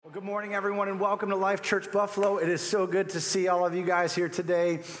Good morning, everyone, and welcome to Life Church Buffalo. It is so good to see all of you guys here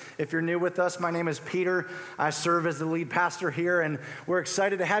today. If you're new with us, my name is Peter. I serve as the lead pastor here, and we're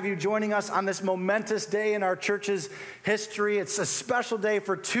excited to have you joining us on this momentous day in our church's history. It's a special day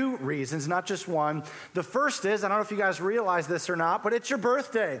for two reasons, not just one. The first is, I don't know if you guys realize this or not, but it's your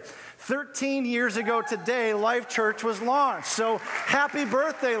birthday. 13 years ago today, Life Church was launched. So happy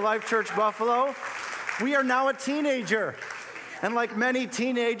birthday, Life Church Buffalo. We are now a teenager. And like many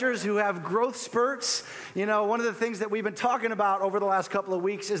teenagers who have growth spurts, you know, one of the things that we've been talking about over the last couple of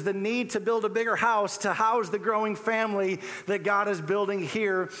weeks is the need to build a bigger house to house the growing family that God is building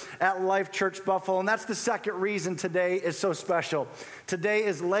here at Life Church Buffalo. And that's the second reason today is so special. Today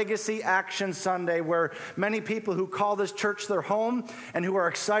is Legacy Action Sunday, where many people who call this church their home and who are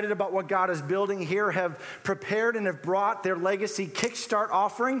excited about what God is building here have prepared and have brought their Legacy Kickstart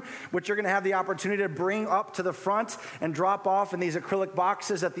offering, which you're going to have the opportunity to bring up to the front and drop off in these acrylic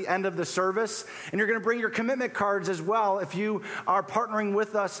boxes at the end of the service. And you're going to bring your commitment cards as well if you are partnering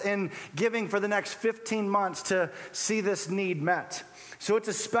with us in giving for the next 15 months to see this need met. So it's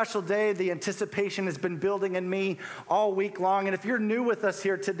a special day. The anticipation has been building in me all week long. And if you're new with us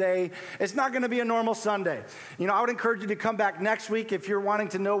here today, it's not going to be a normal Sunday. You know, I would encourage you to come back next week if you're wanting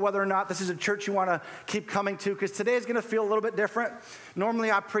to know whether or not this is a church you want to keep coming to, because today is going to feel a little bit different.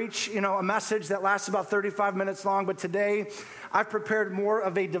 Normally I preach, a message that lasts about 35 minutes long, but today I've prepared more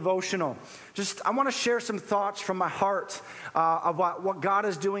of a devotional. I want to share some thoughts from my heart about what God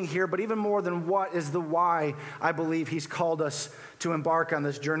is doing here, but even more than what is the why I believe He's called us to embark on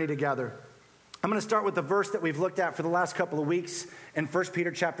this journey together. I'm going to start with the verse that we've looked at for the last couple of weeks in 1 Peter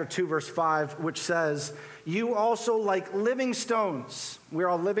chapter 2, verse 5, which says, "You also, like living stones," we're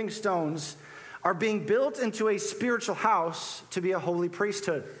all living stones, "are being built into a spiritual house to be a holy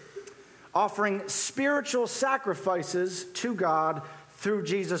priesthood, offering spiritual sacrifices to God through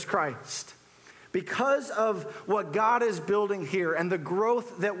Jesus Christ." Because of what God is building here and the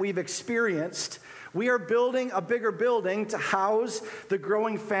growth that we've experienced, we are building a bigger building to house the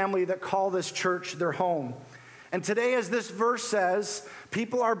growing family that call this church their home. And today, as this verse says,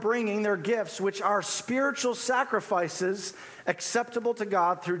 people are bringing their gifts, which are spiritual sacrifices acceptable to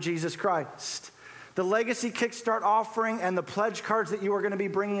God through Jesus Christ. The Legacy Kickstart offering and the pledge cards that you are going to be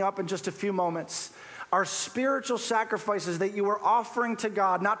bringing up in just a few moments are spiritual sacrifices that you are offering to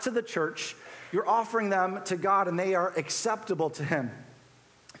God, not to the church. You're offering them to God, and they are acceptable to Him.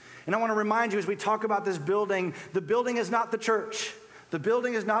 And I want to remind you, as we talk about this building, the building is not the church. The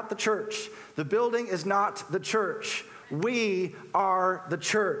building is not the church. The building is not the church. We are the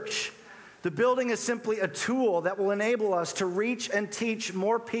church. The building is simply a tool that will enable us to reach and teach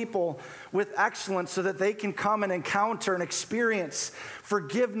more people with excellence so that they can come and encounter and experience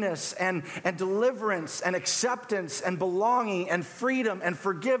forgiveness and deliverance and acceptance and belonging and freedom and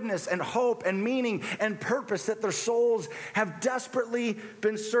forgiveness and hope and meaning and purpose that their souls have desperately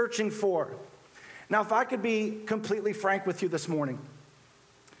been searching for. Now, if I could be completely frank with you this morning,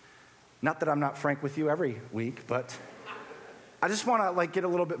 not that I'm not frank with you every week, but I just want to get a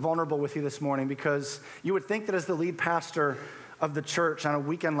little bit vulnerable with you this morning, because you would think that as the lead pastor of the church on a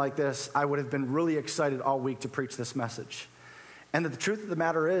weekend like this, I would have been really excited all week to preach this message. And the truth of the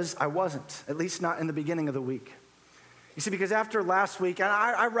matter is, I wasn't, at least not in the beginning of the week. You see, because after last week, and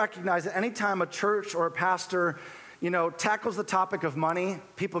I recognize that anytime a church or a pastor, tackles the topic of money,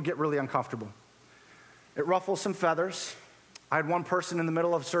 people get really uncomfortable. It ruffles some feathers. I had one person in the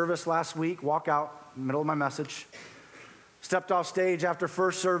middle of service last week walk out in the middle of my message. Stepped off stage after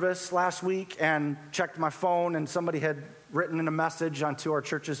first service last week and checked my phone, and somebody had written in a message onto our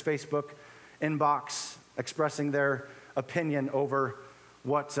church's Facebook inbox expressing their opinion over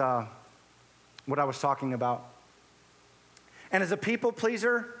what I was talking about. And as a people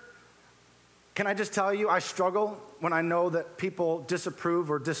pleaser, can I just tell you, I struggle when I know that people disapprove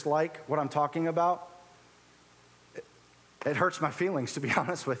or dislike what I'm talking about. It hurts my feelings, to be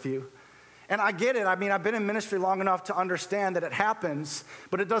honest with you. And I get it. I mean, I've been in ministry long enough to understand that it happens,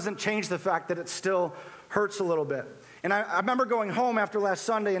 but it doesn't change the fact that it still hurts a little bit. And I remember going home after last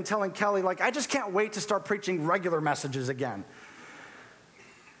Sunday and telling Kelly, I just can't wait to start preaching regular messages again.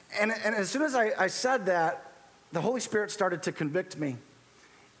 And as soon as I said that, the Holy Spirit started to convict me.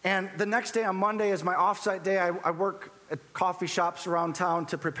 And the next day on Monday is my offsite day. I work at coffee shops around town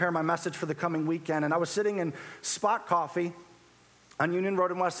to prepare my message for the coming weekend. And I was sitting in Spot Coffee on Union Road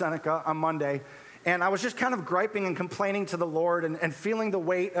in West Seneca on Monday, and I was just kind of griping and complaining to the Lord and feeling the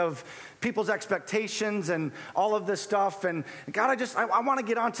weight of people's expectations and all of this stuff. And God, I want to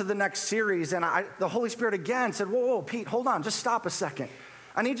get on to the next series. And the Holy Spirit again said, whoa, Pete, hold on, just stop a second.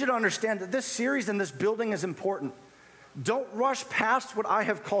 I need you to understand that this series and this building is important. Don't rush past what I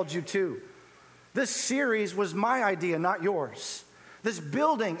have called you to. This series was my idea, not yours. This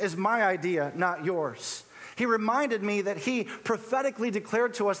building is my idea, not yours. He reminded me that he prophetically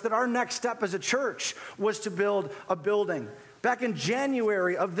declared to us that our next step as a church was to build a building. Back in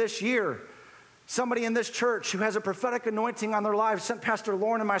January of this year, somebody in this church who has a prophetic anointing on their lives sent Pastor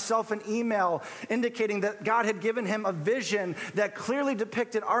Lauren and myself an email indicating that God had given him a vision that clearly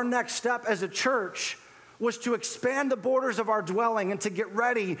depicted our next step as a church was to expand the borders of our dwelling and to get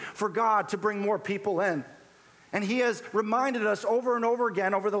ready for God to bring more people in. And he has reminded us over and over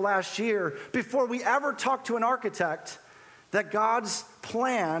again over the last year, before we ever talk to an architect, that God's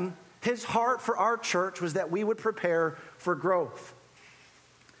plan, his heart for our church was that we would prepare for growth.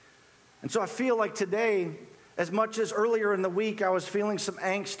 And so I feel like today, as much as earlier in the week I was feeling some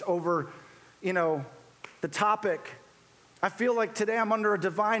angst over, the topic, I feel like today I'm under a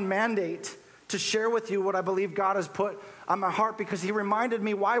divine mandate to share with you what I believe God has put on my heart, because he reminded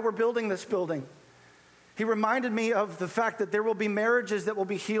me why we're building this building. He reminded me of the fact that there will be marriages that will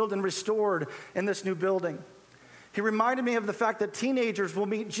be healed and restored in this new building. He reminded me of the fact that teenagers will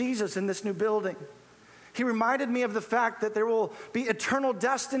meet Jesus in this new building. He reminded me of the fact that there will be eternal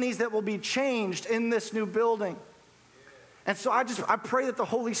destinies that will be changed in this new building. And so I pray that the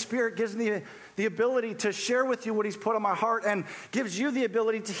Holy Spirit gives me the ability to share with you what he's put on my heart, and gives you the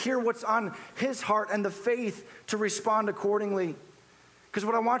ability to hear what's on his heart and the faith to respond accordingly. Because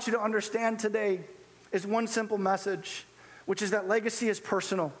what I want you to understand today is one simple message, which is that legacy is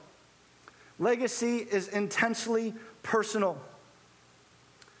personal. Legacy is intensely personal.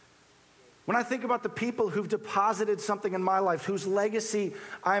 When I think about the people who've deposited something in my life, whose legacy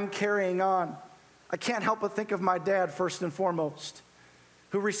I'm carrying on, I can't help but think of my dad first and foremost,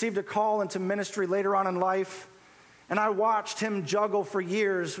 who received a call into ministry later on in life. And I watched him juggle for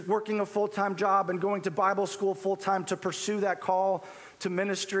years, working a full-time job and going to Bible school full-time to pursue that call to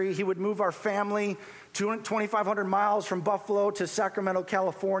ministry. He would move our family 2,500 miles from Buffalo to Sacramento,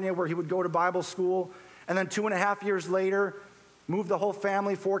 California, where he would go to Bible school. And then 2.5 years later, move the whole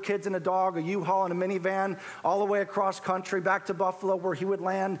family, 4 kids and a dog, a U-Haul and a minivan, all the way across country back to Buffalo, where he would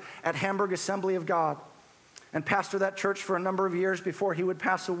land at Hamburg Assembly of God and pastor that church for a number of years before he would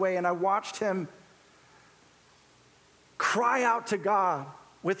pass away. And I watched him cry out to God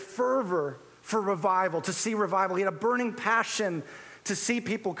with fervor for revival, to see revival. He had a burning passion to see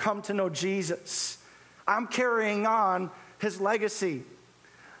people come to know Jesus. I'm carrying on his legacy.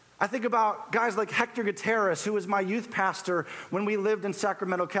 I think about guys like Hector Gutierrez, who was my youth pastor when we lived in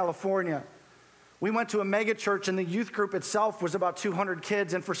Sacramento, California. We went to a mega church, and the youth group itself was about 200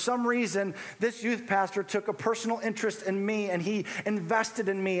 kids. And for some reason, this youth pastor took a personal interest in me, and he invested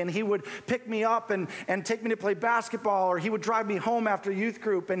in me. And he would pick me up and take me to play basketball, or he would drive me home after youth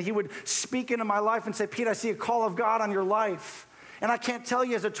group. And he would speak into my life and say, "Pete, I see a call of God on your life." And I can't tell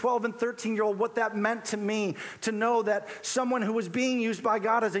you as a 12 and 13-year-old what that meant to me, to know that someone who was being used by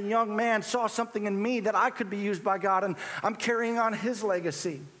God as a young man saw something in me that I could be used by God, and I'm carrying on his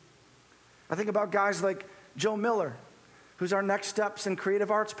legacy. I think about guys like Joe Miller, who's our Next Steps and Creative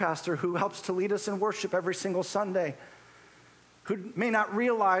Arts pastor, who helps to lead us in worship every single Sunday, who may not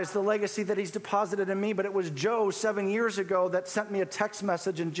realize the legacy that he's deposited in me, but it was Joe 7 years ago that sent me a text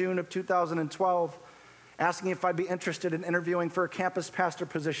message in June of 2012 asking if I'd be interested in interviewing for a campus pastor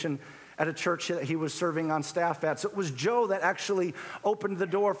position at a church that he was serving on staff at. So it was Joe that actually opened the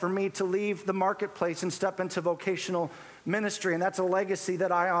door for me to leave the marketplace and step into vocational ministry, and that's a legacy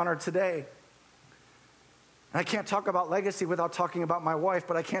that I honor today. And I can't talk about legacy without talking about my wife,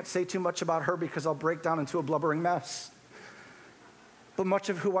 but I can't say too much about her because I'll break down into a blubbering mess. But much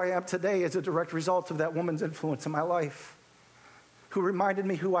of who I am today is a direct result of that woman's influence in my life, who reminded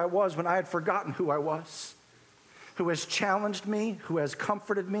me who I was when I had forgotten who I was, who has challenged me, who has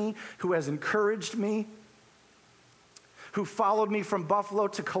comforted me, who has encouraged me, who followed me from Buffalo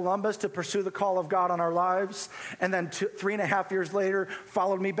to Columbus to pursue the call of God on our lives, and then 3.5 years later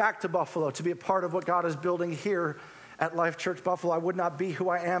followed me back to Buffalo to be a part of what God is building here at Life Church Buffalo. I would not be who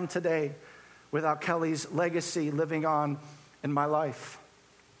I am today without Kelly's legacy living on in my life.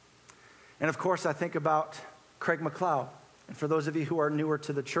 And of course, I think about Craig McLeod. And for those of you who are newer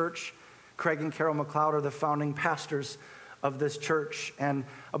to the church, Craig and Carol McLeod are the founding pastors of this church. And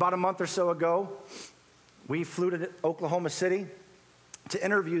about a month or so ago, we flew to Oklahoma City to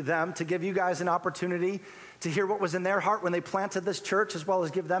interview them, to give you guys an opportunity to hear what was in their heart when they planted this church, as well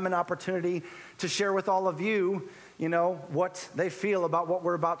as give them an opportunity to share with all of you, what they feel about what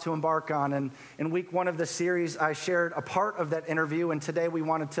we're about to embark on. And in week 1 of the series, I shared a part of that interview, and today we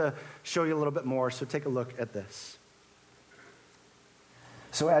wanted to show you a little bit more. So take a look at this.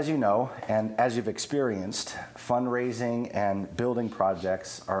 So as you know, and as you've experienced, fundraising and building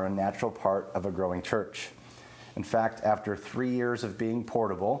projects are a natural part of a growing church. In fact, after 3 years of being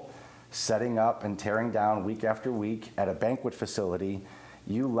portable, setting up and tearing down week after week at a banquet facility,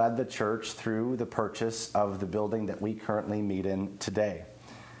 you led the church through the purchase of the building that we currently meet in today.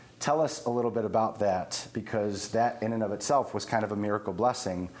 Tell us a little bit about that, because that in and of itself was kind of a miracle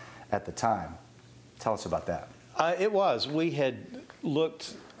blessing at the time. Tell us about that. It was. We had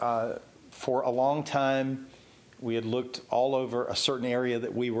looked for a long time. We had looked all over a certain area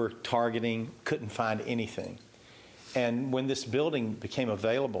that we were targeting, couldn't find anything. And when this building became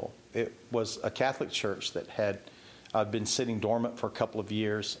available, it was a Catholic church that had been sitting dormant for a couple of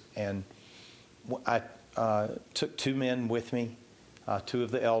years. And I took 2 men with me, 2 of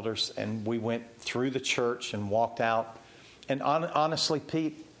the elders, and we went through the church and walked out. And honestly,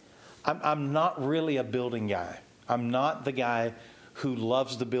 Pete, I'm not really a building guy. I'm not the guy who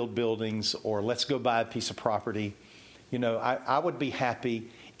loves to build buildings or let's go buy a piece of property. You know, I would be happy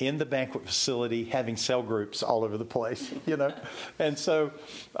in the banquet facility having cell groups all over the place, you know. And so,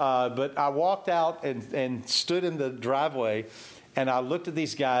 but I walked out and stood in the driveway, and I looked at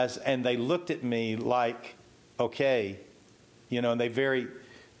these guys, and they looked at me like, okay, you know, and they very,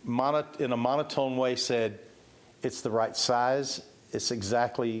 in a monotone way said, it's the right size. It's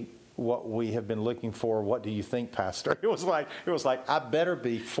exactly what we have been looking for. What do you think, Pastor? It was like I better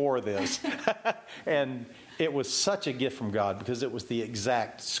be for this. And it was such a gift from God because it was the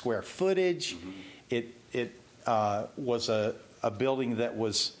exact square footage. Mm-hmm. It was a building that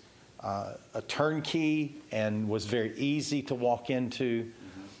was a turnkey and was very easy to walk into.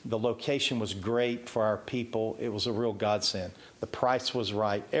 Mm-hmm. The location was great for our people. It was a real godsend. The price was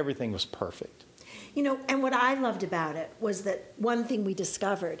right. Everything was perfect. You know, and what I loved about it was that one thing we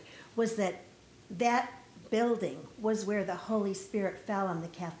discovered was that building was where the Holy Spirit fell on the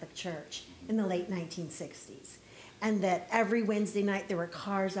Catholic Church in the late 1960s. And that every Wednesday night there were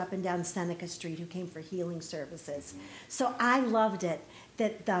cars up and down Seneca Street who came for healing services. So I loved it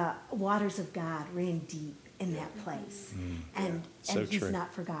that the waters of God ran deep in that place. And He's true.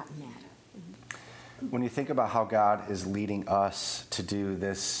 not forgotten that. When you think about how God is leading us to do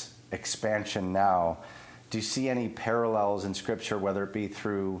this expansion now, do you see any parallels in Scripture, whether it be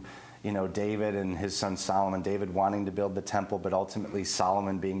through, you know, David and his son Solomon, David wanting to build the temple, but ultimately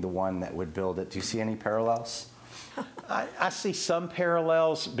Solomon being the one that would build it? Do you see any parallels? I see some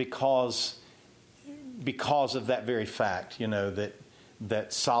parallels because of that very fact, you know,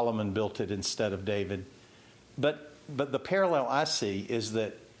 that Solomon built it instead of David. But the parallel I see is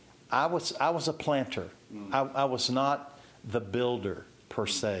that I was a planter. I was not the builder per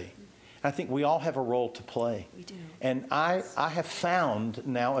se. I think we all have a role to play. We do. And I have found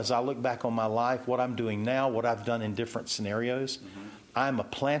now, as I look back on my life, what I'm doing now, what I've done in different scenarios, I'm a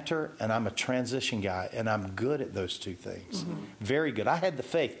planter and I'm a transition guy, and I'm good at those two things. Very good. I had the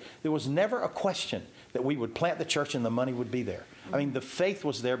faith. There was never a question that we would plant the church and the money would be there. I mean, the faith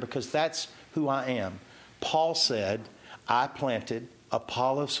was there because that's who I am. Paul said, I planted,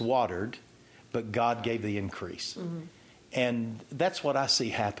 Apollos watered, but God gave the increase. And that's what I see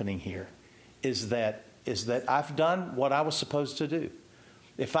happening here, is that I've done what I was supposed to do.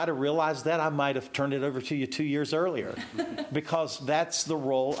 If I'd have realized that, I might have turned it over to you 2 years earlier, because that's the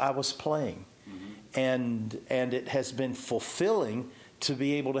role I was playing. And it has been fulfilling to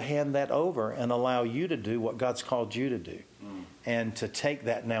be able to hand that over and allow you to do what God's called you to do, and to take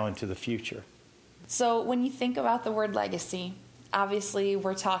that now into the future. So when you think about the word legacy, obviously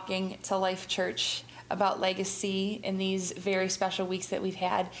we're talking to Life Church about legacy in these very special weeks that we've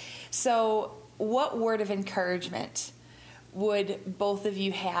had. So what word of encouragement would both of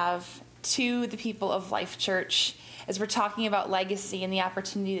you have to the people of Life Church as we're talking about legacy and the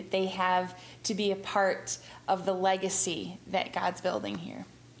opportunity that they have to be a part of the legacy that God's building here?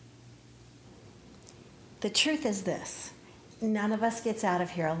 The truth is this: none of us gets out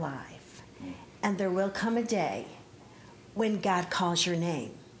of here alive. And there will come a day when God calls your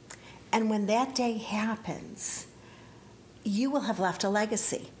name. And when that day happens, you will have left a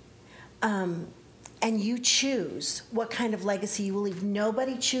legacy. And you choose what kind of legacy you will leave.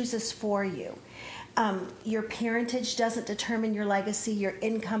 Nobody chooses for you. Your parentage doesn't determine your legacy. Your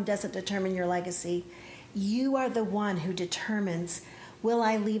income doesn't determine your legacy. You are the one who determines, will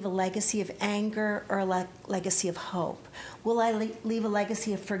I leave a legacy of anger or a legacy of hope? Will I leave a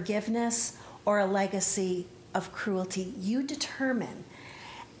legacy of forgiveness or a legacy of cruelty? You determine.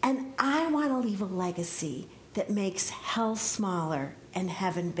 And I want to leave a legacy that makes hell smaller and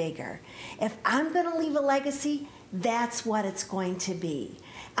heaven bigger. If I'm going to leave a legacy, that's what it's going to be.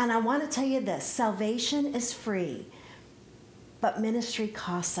 And I want to tell you this: salvation is free. but ministry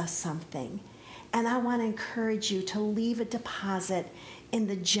costs us something. And I want to encourage you to leave a deposit in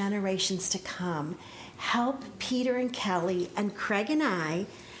the generations to come. Help Peter and Kelly and Craig and I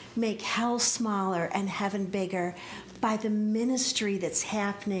make hell smaller and heaven bigger by the ministry that's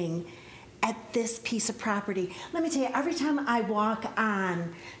happening at this piece of property. Let me tell you, every time I walk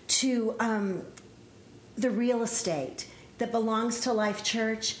on to the real estate that belongs to Life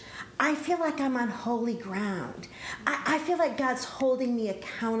Church, I feel like I'm on holy ground. I feel like God's holding me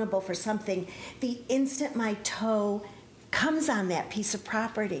accountable for something the instant my toe comes on that piece of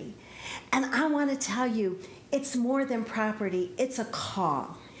property. And I want to tell you, it's more than property. It's a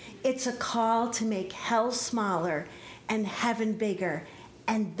call. It's a call to make hell smaller and heaven bigger.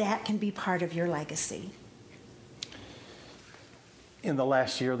 And that can be part of your legacy. In the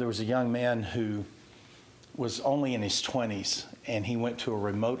last year, there was a young man who was only in his 20s, and he went to a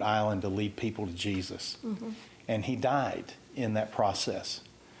remote island to lead people to Jesus. Mm-hmm. And he died in that process.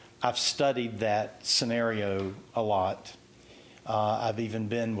 I've studied that scenario a lot. I've even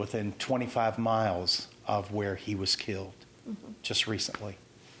been within 25 miles of where he was killed just recently.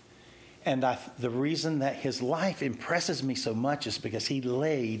 And the reason that his life impresses me so much is because he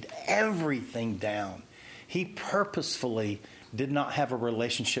laid everything down. He purposefully did not have a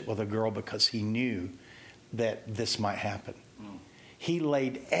relationship with a girl because he knew that this might happen. He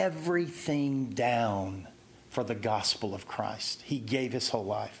laid everything down for the gospel of Christ. He gave his whole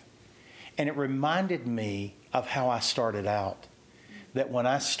life. And it reminded me of how I started out. That when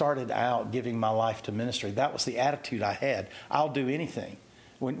I started out giving my life to ministry, that was the attitude I had. I'll do anything.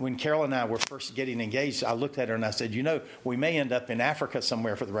 When Carol and I were first getting engaged, I looked at her and I said, we may end up in Africa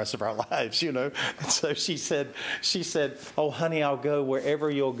somewhere for the rest of our lives, And so she said, oh, honey, I'll go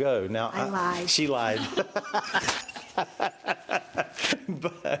wherever you'll go. Now, I lied. She lied.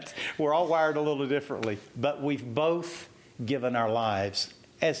 But we're all wired a little differently. But we've both given our lives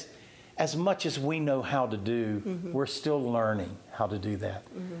as much as we know how to do. Mm-hmm. We're still learning how to do that.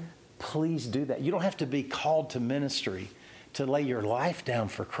 Mm-hmm. Please do that. You don't have to be called to ministry to lay your life down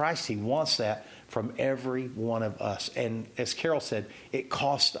for Christ. He wants that from every one of us. And as Carol said, it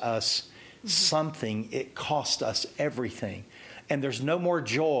cost us something. It cost us everything. And there's no more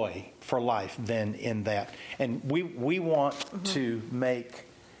joy for life than in that. And we want to make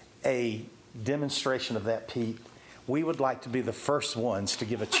a demonstration of that, Pete. We would like to be the first ones to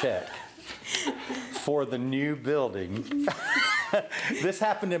give a check for the new building. This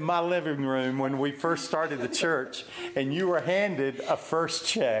happened in my living room when we first started the church, and you were handed a first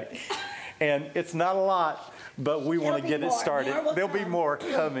check. And it's not a lot, but we want to get it started. There'll be more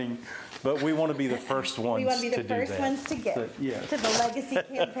coming, but we want to be the first ones to do that. We want to be the first ones to give to the legacy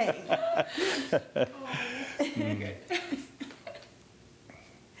campaign.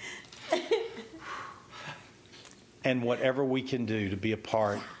 And whatever we can do to be a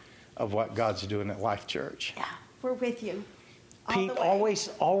part of what God's doing at Life Church. Yeah, we're with you. Pete, always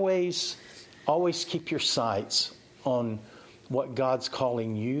keep your sights on what God's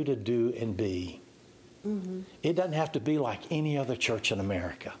calling you to do and be. Mm-hmm. It doesn't have to be like any other church in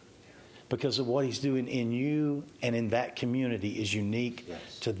America, because of what he's doing in you and in that community is unique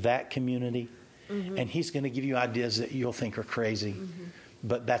to that community. Mm-hmm. And he's going to give you ideas that you'll think are crazy,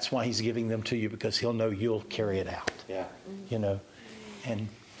 but that's why he's giving them to you, because he'll know you'll carry it out. Yeah. And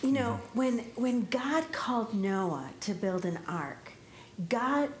when God called Noah to build an ark,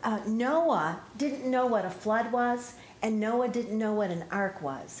 Noah didn't know what a flood was, and Noah didn't know what an ark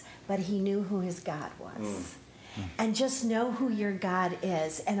was, but he knew who his God was. And just know who your God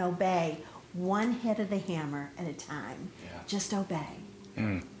is and obey one hit of the hammer at a time. Yeah. Just obey.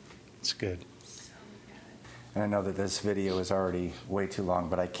 It's good. And I know that this video is already way too long,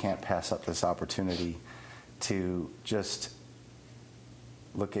 but I can't pass up this opportunity to just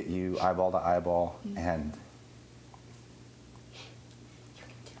look at you eyeball to eyeball and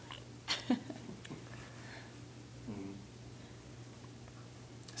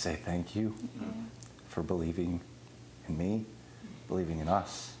say thank you for believing in me, believing in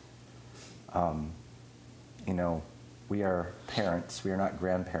us. We are parents. We are not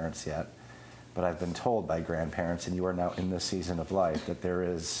grandparents yet, but I've been told by grandparents, and you are now in this season of life, that there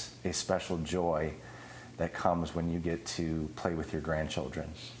is a special joy that comes when you get to play with your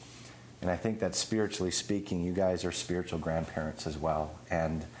grandchildren. And I think that spiritually speaking, you guys are spiritual grandparents as well.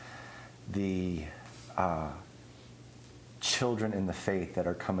 And the children in the faith that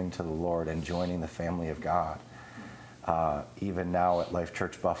are coming to the Lord and joining the family of God, even now at Life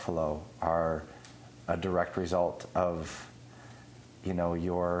Church Buffalo, are a direct result of,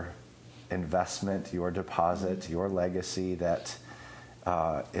 your investment, your deposit, your legacy that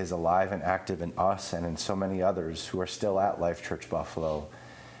is alive and active in us and in so many others who are still at Life Church Buffalo.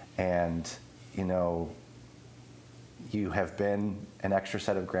 And, you know, you have been an extra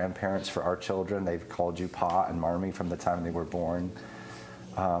set of grandparents for our children. They've called you Pa and Marmy from the time they were born.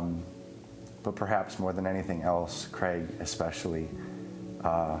 But perhaps more than anything else, Craig especially,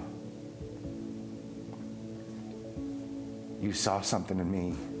 you saw something in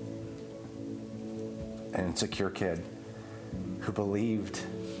me, an insecure kid who believed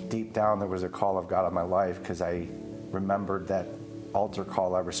deep down there was a call of God on my life, because I remembered that altar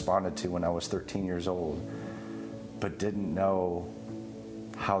call I responded to when I was 13 years old, but didn't know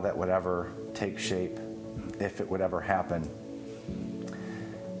how that would ever take shape, if it would ever happen.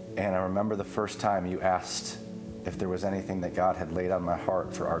 And I remember the first time you asked if there was anything that God had laid on my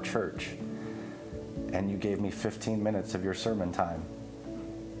heart for our church, and you gave me 15 minutes of your sermon time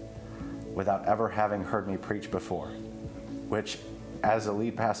without ever having heard me preach before, which, as a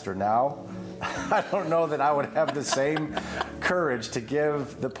lead pastor now, I don't know that I would have the same courage to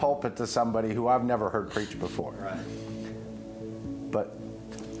give the pulpit to somebody who I've never heard preach before. Right. But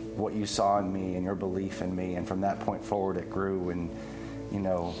what you saw in me and your belief in me, and from that point forward it grew, and you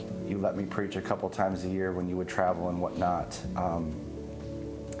know, you let me preach a couple times a year when you would travel and whatnot.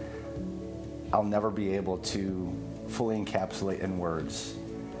 I'll never be able to fully encapsulate in words,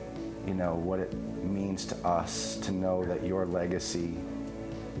 you know, what it means to us to know that your legacy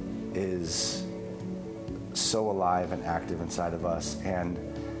is so alive and active inside of us. And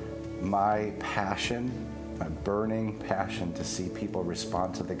my passion, my burning passion to see people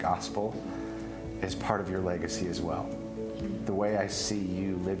respond to the gospel is part of your legacy as well. The way I see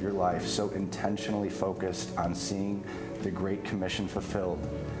you live your life, so intentionally focused on seeing the Great Commission fulfilled,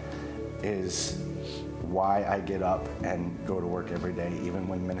 is why I get up and go to work every day, even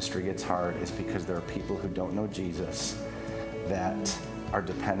when ministry gets hard, is because there are people who don't know Jesus that are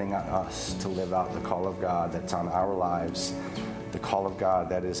depending on us to live out the call of God that's on our lives, the call of God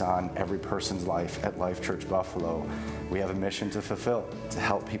that is on every person's life at Life Church Buffalo. We have a mission to fulfill, to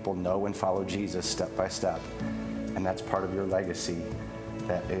help people know and follow Jesus step by step. And that's part of your legacy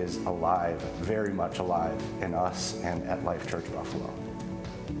that is alive, very much alive in us and at Life Church Buffalo.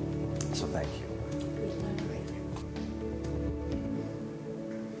 So thank you.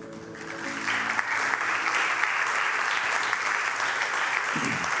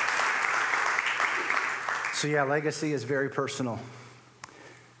 So yeah, legacy is very personal.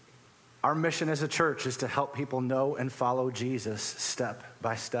 Our mission as a church is to help people know and follow Jesus step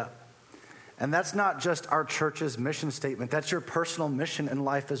by step. And that's not just our church's mission statement. That's your personal mission in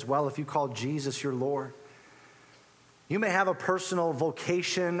life as well, if you call Jesus your Lord. You may have a personal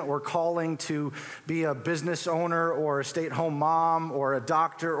vocation or calling to be a business owner or a stay-at-home mom or a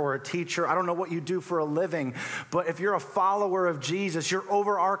doctor or a teacher. I don't know what you do for a living, but if you're a follower of Jesus, your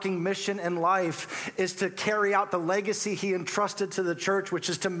overarching mission in life is to carry out the legacy he entrusted to the church, which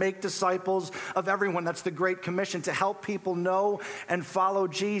is to make disciples of everyone. That's the Great Commission, to help people know and follow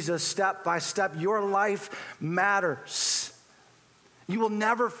Jesus step by step. Your life matters. You will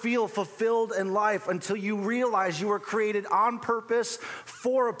never feel fulfilled in life until you realize you were created on purpose,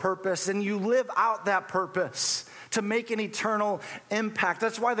 for a purpose, and you live out that purpose to make an eternal impact.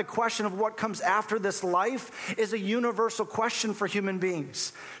 That's why the question of what comes after this life is a universal question for human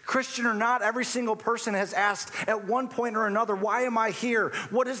beings. Christian or not, every single person has asked at one point or another, why am I here?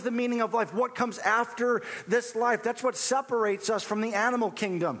 What is the meaning of life? What comes after this life? That's what separates us from the animal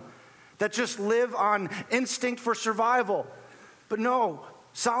kingdom that just live on instinct for survival. But no,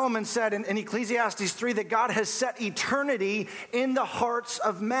 Solomon said in Ecclesiastes 3 that God has set eternity in the hearts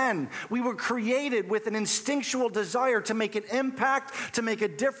of men. We were created with an instinctual desire to make an impact, to make a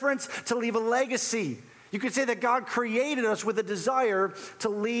difference, to leave a legacy. You could say that God created us with a desire to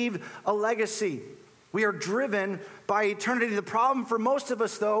leave a legacy. We are driven by eternity. The problem for most of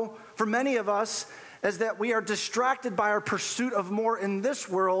us, though, for many of us, is that we are distracted by our pursuit of more in this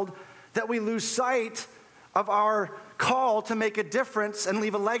world, that we lose sight of our call to make a difference and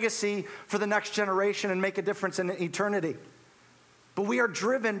leave a legacy for the next generation and make a difference in eternity. But we are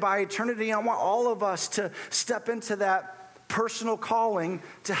driven by eternity, and I want all of us to step into that personal calling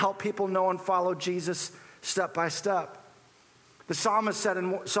to help people know and follow Jesus step by step. The psalmist said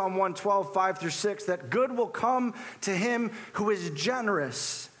in Psalm 112, 5-6, that good will come to him who is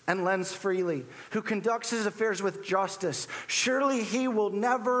generous and lends freely, who conducts his affairs with justice. Surely he will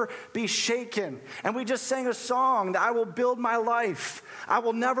never be shaken. And we just sang a song that I will build my life. I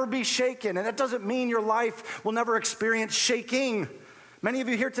will never be shaken. And that doesn't mean your life will never experience shaking. Many of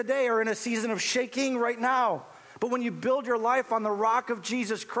you here today are in a season of shaking right now. But when you build your life on the rock of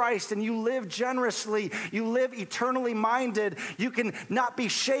Jesus Christ and you live generously, you live eternally minded, you can not be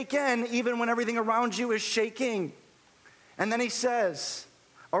shaken even when everything around you is shaking. And then he says,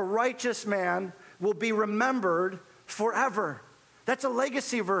 a righteous man will be remembered forever. That's a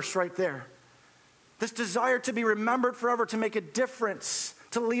legacy verse right there. This desire to be remembered forever, to make a difference,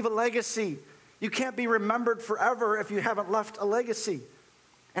 to leave a legacy. You can't be remembered forever if you haven't left a legacy.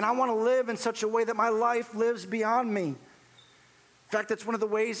 And I want to live in such a way that my life lives beyond me. In fact, that's one of the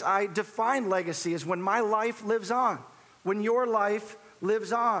ways I define legacy, is when my life lives on, when your life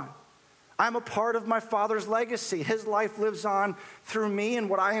lives on. I'm a part of my Father's legacy. His life lives on through me, and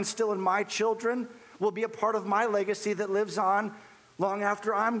what I instill in my children will be a part of my legacy that lives on long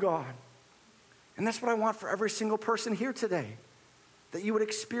after I'm gone. And that's what I want for every single person here today, that you would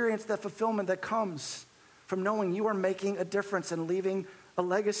experience that fulfillment that comes from knowing you are making a difference and leaving a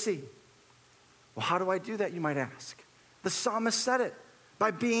legacy. Well, how do I do that, you might ask? The psalmist said it,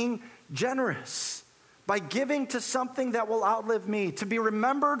 by being generous, by giving to something that will outlive me. To be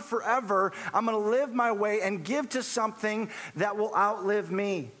remembered forever, I'm going to live my way and give to something that will outlive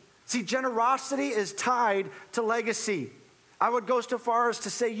me. See, generosity is tied to legacy. I would go so far as to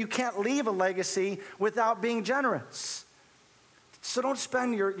say you can't leave a legacy without being generous. So don't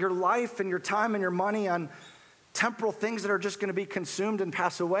spend your life and your time and your money on temporal things that are just going to be consumed and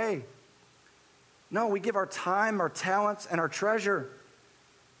pass away. No, we give our time, our talents, and our treasure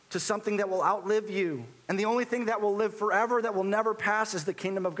to something that will outlive you. And the only thing that will live forever, that will never pass, is the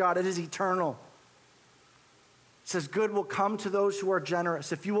kingdom of God. It is eternal. It says good will come to those who are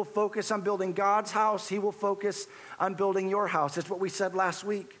generous. If you will focus on building God's house, he will focus on building your house. That's what we said last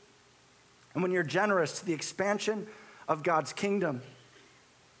week. And when you're generous to the expansion of God's kingdom,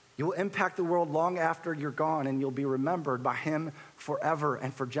 you will impact the world long after you're gone, and you'll be remembered by him forever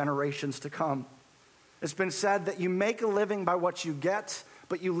and for generations to come. It's been said that you make a living by what you get,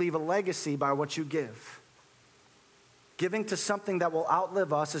 but you leave a legacy by what you give. Giving to something that will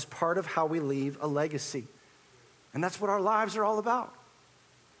outlive us is part of how we leave a legacy. And that's what our lives are all about.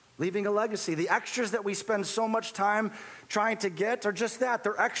 Leaving a legacy. The extras that we spend so much time trying to get are just that.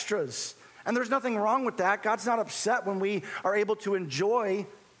 They're extras. And there's nothing wrong with that. God's not upset when we are able to enjoy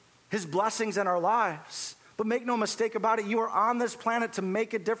his blessings in our lives. But make no mistake about it, you are on this planet to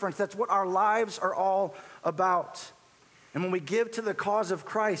make a difference. That's what our lives are all about. And when we give to the cause of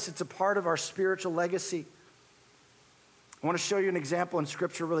Christ, it's a part of our spiritual legacy. I want to show you an example in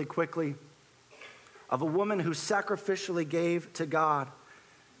Scripture really quickly of a woman who sacrificially gave to God.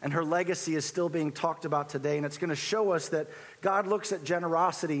 And her legacy is still being talked about today. And it's going to show us that God looks at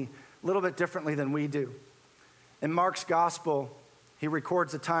generosity a little bit differently than we do. In Mark's gospel, he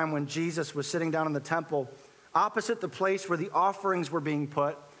records a time when Jesus was sitting down in the temple opposite the place where the offerings were being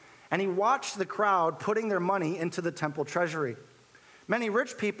put, and he watched the crowd putting their money into the temple treasury. Many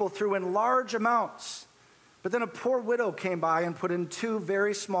rich people threw in large amounts, but then a poor widow came by and put in 2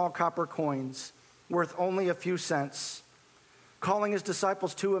 very small copper coins worth only a few cents. Calling his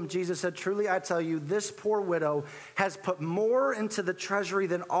disciples to him, Jesus said, "Truly I tell you, this poor widow has put more into the treasury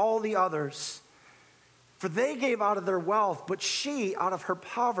than all the others. For they gave out of their wealth, but she, out of her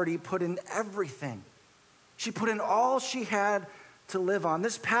poverty, put in everything. She put in all she had to live on."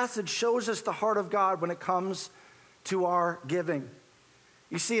 This passage shows us the heart of God when it comes to our giving.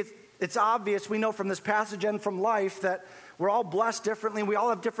 You see, it's obvious, we know from this passage and from life, that we're all blessed differently. We all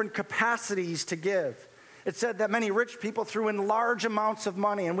have different capacities to give. It said that many rich people threw in large amounts of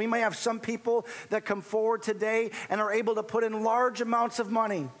money, and we may have some people that come forward today and are able to put in large amounts of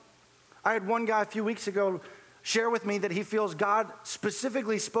money. I had one guy a few weeks ago share with me that he feels God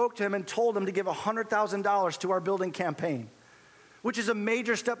specifically spoke to him and told him to give $100,000 to our building campaign, which is a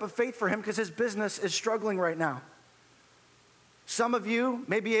major step of faith for him because his business is struggling right now. Some of you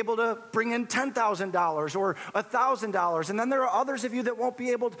may be able to bring in $10,000 or $1,000, and then there are others of you that won't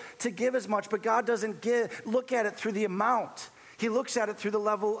be able to give as much, but God doesn't look at it through the amount. He looks at it through the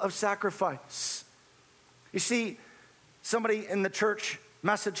level of sacrifice. You see, somebody in the church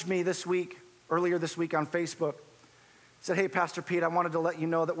messaged me earlier this week on Facebook. Said, "Hey, Pastor Pete, I wanted to let you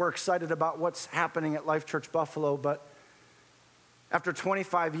know that we're excited about what's happening at Life Church Buffalo, but after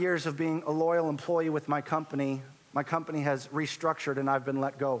 25 years of being a loyal employee with my company has restructured and I've been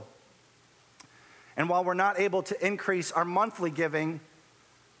let go. And while we're not able to increase our monthly giving,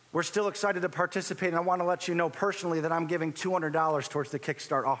 we're still excited to participate, and I want to let you know personally that I'm giving $200 towards the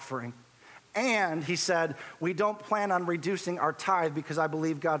Kickstart offering. And," he said, "we don't plan on reducing our tithe because I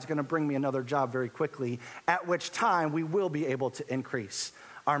believe God's going to bring me another job very quickly, at which time we will be able to increase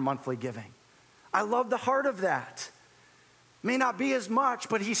our monthly giving." I love the heart of that. May not be as much,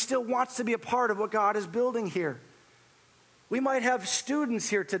 but he still wants to be a part of what God is building here. We might have students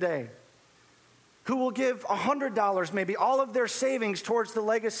here today who will give $100, maybe all of their savings towards the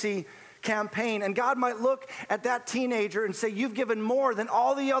legacy campaign. And God might look at that teenager and say, you've given more than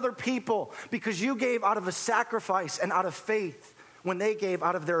all the other people because you gave out of a sacrifice and out of faith when they gave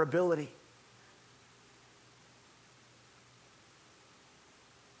out of their ability.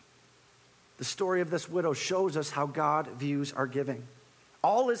 The story of this widow shows us how God views our giving.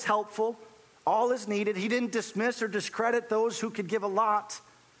 All is helpful, all is needed. He didn't dismiss or discredit those who could give a lot.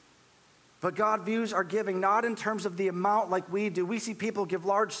 But God views our giving not in terms of the amount like we do. We see people give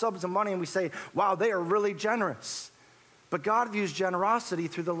large sums of money and we say, wow, they are really generous. But God views generosity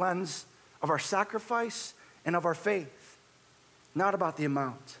through the lens of our sacrifice and of our faith, not about the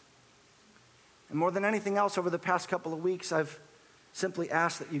amount. And more than anything else, over the past couple of weeks, I've simply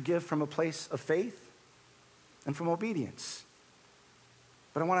asked that you give from a place of faith and from obedience.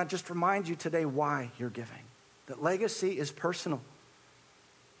 But I want to just remind you today why you're giving. That legacy is personal.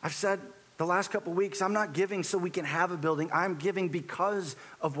 I've said the last couple of weeks, I'm not giving so we can have a building. I'm giving because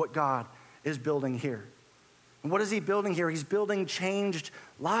of what God is building here. And what is he building here? He's building changed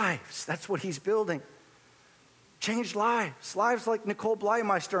lives. That's what he's building. Changed lives. Lives like Nicole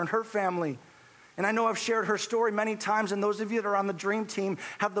Bleimeister and her family. And I know I've shared her story many times, and those of you that are on the Dream Team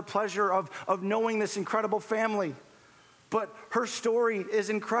have the pleasure of knowing this incredible family. But her story is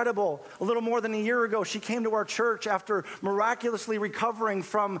incredible. A little more than a year ago, she came to our church after miraculously recovering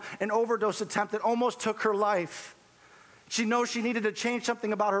from an overdose attempt that almost took her life. She knows she needed to change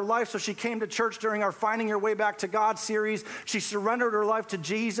something about her life, so she came to church during our Finding Your Way Back to God series. She surrendered her life to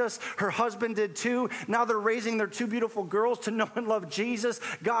Jesus. Her husband did too. Now they're raising their two beautiful girls to know and love Jesus.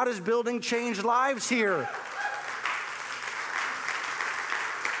 God is building changed lives here.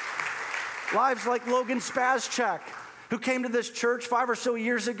 Lives like Logan Spazchek, who came to this church 5 or so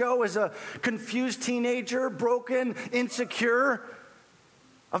years ago as a confused teenager, broken, insecure,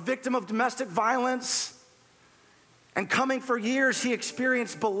 a victim of domestic violence. And coming for years, he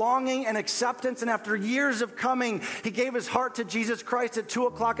experienced belonging and acceptance. And after years of coming, he gave his heart to Jesus Christ at 2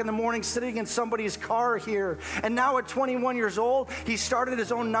 o'clock in the morning, sitting in somebody's car here. And now at 21 years old, he started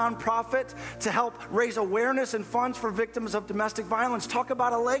his own nonprofit to help raise awareness and funds for victims of domestic violence. Talk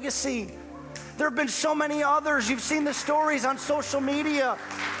about a legacy. There have been so many others. You've seen the stories on social media,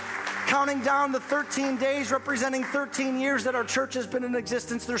 counting down the 13 days representing 13 years that our church has been in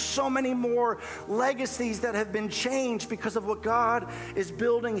existence. There's so many more legacies that have been changed because of what God is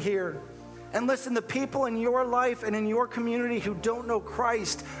building here. And listen, the people in your life and in your community who don't know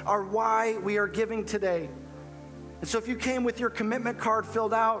Christ are why we are giving today. And so if you came with your commitment card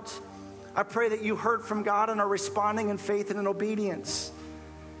filled out, I pray that you heard from God and are responding in faith and in obedience.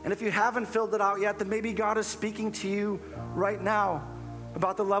 And if you haven't filled it out yet, then maybe God is speaking to you right now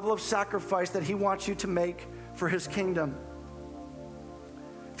about the level of sacrifice that he wants you to make for his kingdom.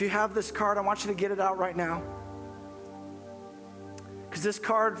 If you have this card, I want you to get it out right now. Because this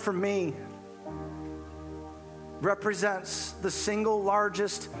card for me represents the single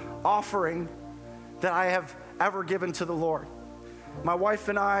largest offering that I have ever given to the Lord. My wife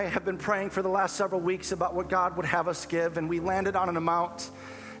and I have been praying for the last several weeks about what God would have us give, and we landed on an amount.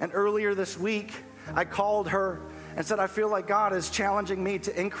 And earlier this week, I called her and said, I feel like God is challenging me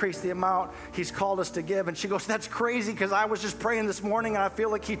to increase the amount he's called us to give. And she goes, that's crazy, because I was just praying this morning and I feel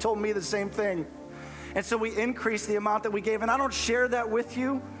like he told me the same thing. And so we increased the amount that we gave. And I don't share that with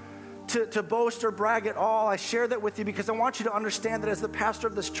you to boast or brag at all. I share that with you because I want you to understand that as the pastor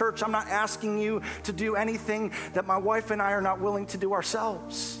of this church, I'm not asking you to do anything that my wife and I are not willing to do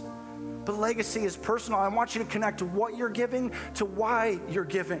ourselves. But legacy is personal. I want you to connect what you're giving to why you're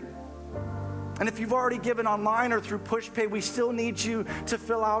giving. And if you've already given online or through PushPay, we still need you to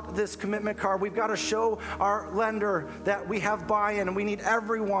fill out this commitment card. We've got to show our lender that we have buy-in, and we need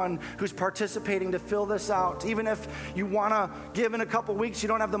everyone who's participating to fill this out. Even if you want to give in a couple weeks, you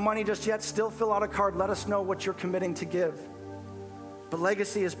don't have the money just yet, still fill out a card. Let us know what you're committing to give. But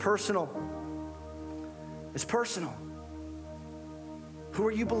legacy is personal. It's personal. Who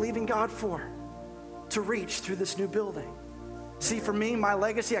are you believing God for to reach through this new building? See, for me, my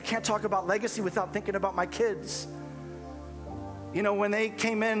legacy, I can't talk about legacy without thinking about my kids. You know, when they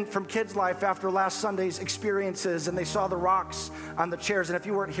came in from Kids Life after last Sunday's experiences and they saw the rocks on the chairs, and if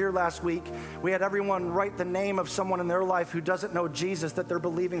you weren't here last week, we had everyone write the name of someone in their life who doesn't know Jesus that they're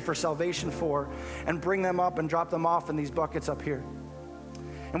believing for salvation for, and bring them up and drop them off in these buckets up here.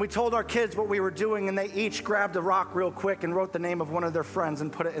 And we told our kids what we were doing, and they each grabbed a rock real quick and wrote the name of one of their friends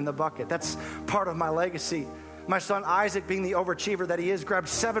and put it in the bucket. That's part of my legacy. My son Isaac, being the overachiever that he is, grabbed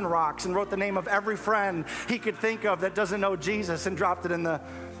 7 rocks and wrote the name of every friend he could think of that doesn't know Jesus and dropped it in the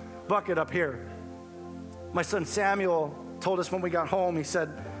bucket up here. My son Samuel told us when we got home, he said,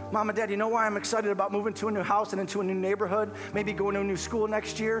 Mom and Dad, you know why I'm excited about moving to a new house and into a new neighborhood, maybe going to a new school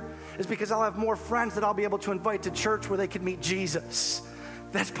next year? Is because I'll have more friends that I'll be able to invite to church where they can meet Jesus.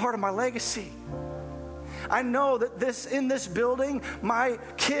 That's part of my legacy. I know that in this building, my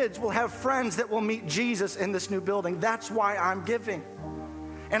kids will have friends that will meet Jesus in this new building. That's why I'm giving.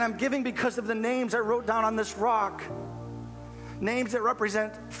 And I'm giving because of the names I wrote down on this rock. Names that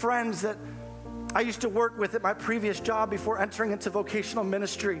represent friends that I used to work with at my previous job before entering into vocational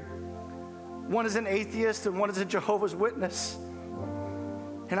ministry. One is an atheist and one is a Jehovah's Witness.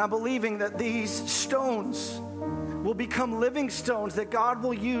 And I'm believing that these stones will become living stones that God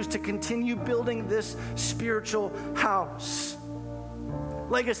will use to continue building this spiritual house.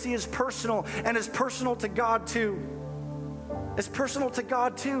 Legacy is personal, and it's personal to God too. It's personal to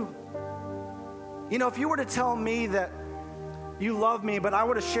God too. You know, if you were to tell me that you love me, but I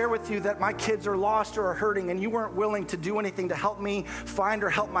were to share with you that my kids are lost or are hurting and you weren't willing to do anything to help me find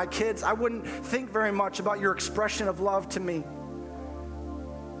or help my kids, I wouldn't think very much about your expression of love to me.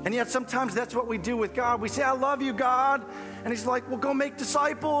 And yet sometimes that's what we do with God. We say, I love you, God. And he's like, well, go make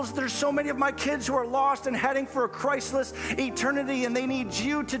disciples. There's so many of my kids who are lost and heading for a Christless eternity, and they need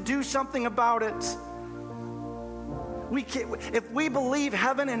you to do something about it. If we believe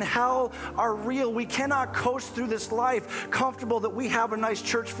heaven and hell are real, we cannot coast through this life comfortable that we have a nice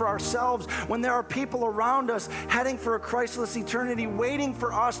church for ourselves when there are people around us heading for a Christless eternity, waiting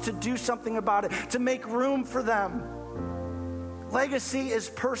for us to do something about it, to make room for them. Legacy is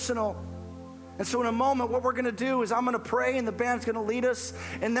personal. And so in a moment, what we're going to do is I'm going to pray and the band's going to lead us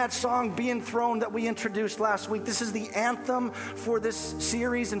in that song, Be Enthroned, that we introduced last week. This is the anthem for this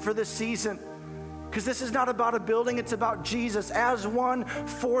series and for this season. Because this is not about a building, it's about Jesus as one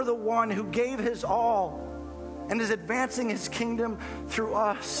for the one who gave his all and is advancing his kingdom through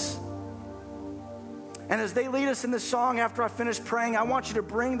us. And as they lead us in this song, after I finish praying, I want you to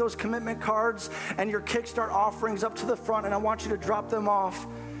bring those commitment cards and your Kickstart offerings up to the front, and I want you to drop them off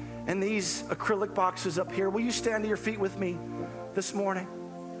in these acrylic boxes up here. Will you stand to your feet with me this morning?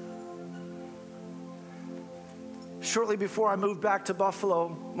 Shortly before I moved back to Buffalo,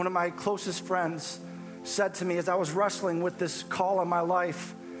 one of my closest friends said to me as I was wrestling with this call on my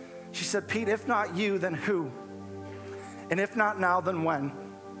life, she said, Pete, if not you, then who? And if not now, then when?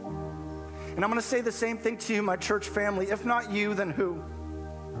 And I'm going to say the same thing to you, my church family. If not you, then who?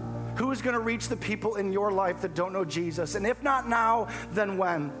 Who is going to reach the people in your life that don't know Jesus? And if not now, then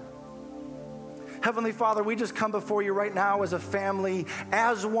when? Heavenly Father, we just come before you right now as a family,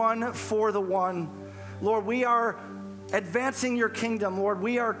 as one for the one. Lord, we are advancing your kingdom. Lord,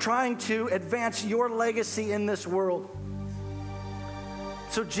 we are trying to advance your legacy in this world.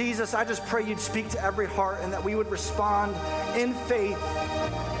 So Jesus, I just pray you'd speak to every heart and that we would respond in faith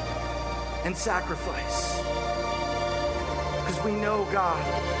and sacrifice. Because we know, God,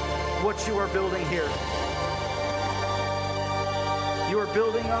 what you are building here. You are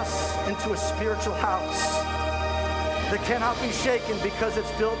building us into a spiritual house that cannot be shaken because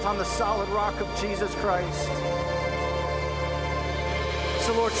it's built on the solid rock of Jesus Christ.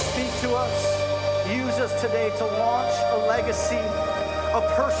 So Lord, speak to us. Use us today to launch a legacy,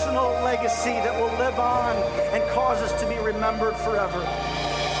 a personal legacy that will live on and cause us to be remembered forever.